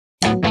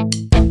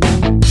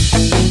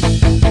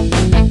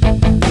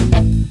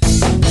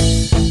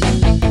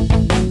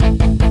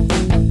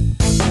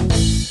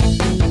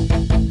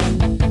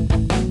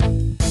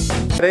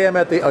Today I'm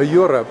at the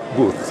Ayura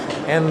booth,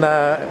 and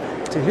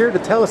here to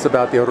tell us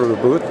about the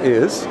Ayura booth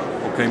is...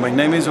 Okay, my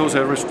name is Jose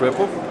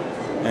Restrepo,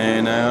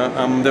 and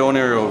I'm the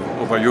owner of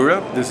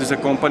Ayura. This is a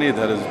company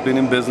that has been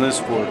in business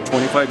for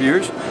 25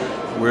 years.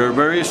 We're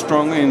very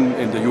strong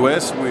in the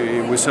US.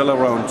 We sell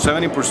around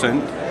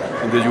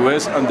 70% in the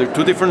US under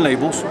two different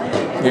labels.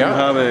 We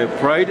have a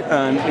Pride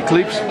and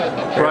Eclipse.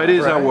 Pride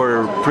is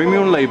our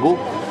premium label.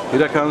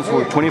 It accounts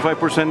for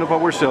 25% of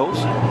our sales,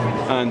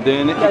 and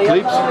then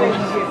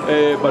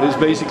Eclipse, but it's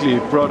basically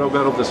product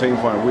out of the same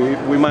farm.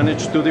 We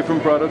manage two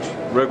different products: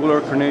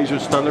 regular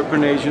carnations, standard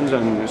carnations,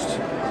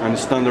 and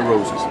standard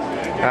roses.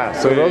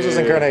 So roses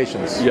and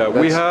carnations. Yeah,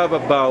 we have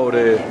about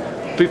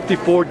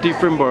 54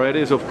 different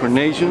varieties of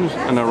carnations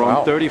and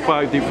around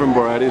 35 different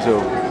varieties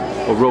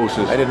of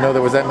roses. I didn't know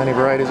there was that many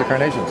varieties of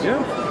carnations.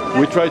 Yeah,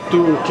 we try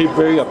to keep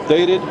very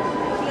updated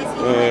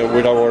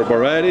with our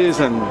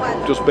varieties and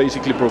just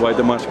basically provide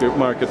the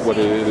market what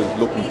it is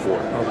looking for.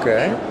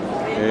 Okay.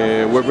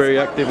 We're very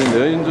active in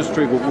the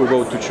industry. We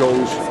go to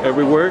shows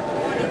everywhere,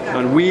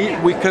 and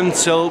we can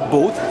sell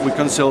both. We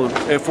can sell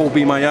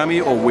FOB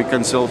Miami or we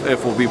can sell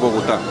FOB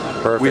Bogota.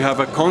 Perfect. We have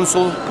a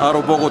consul out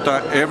of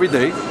Bogota every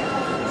day,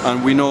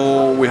 and we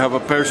know we have a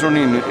person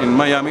in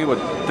Miami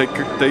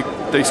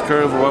that takes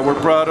care of our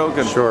product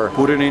and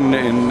put it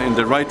in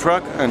the right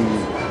truck.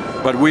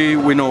 But we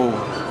know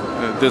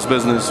this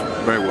business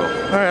very well.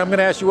 All right, I'm going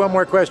to ask you one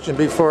more question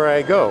before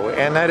I go,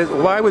 and that is,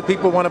 why would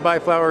people want to buy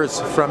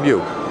flowers from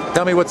you?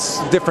 Tell me what's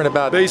different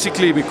about it.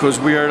 Basically, because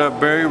we are a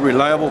very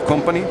reliable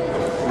company.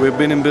 We've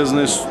been in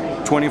business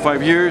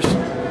 25 years.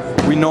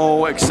 We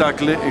know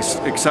exactly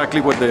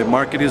what the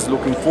market is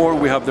looking for.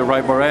 We have the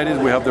right varieties.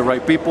 We have the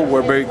right people.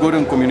 We're very good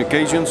in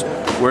communications.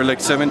 We're like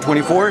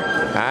 724.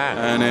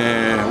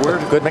 And we're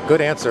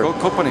good answer. Good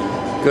company.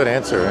 Good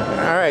answer.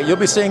 All right, you'll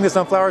be seeing this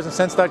on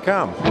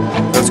flowersandscents.com.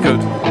 That's good.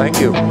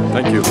 Thank you.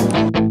 Thank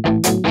you.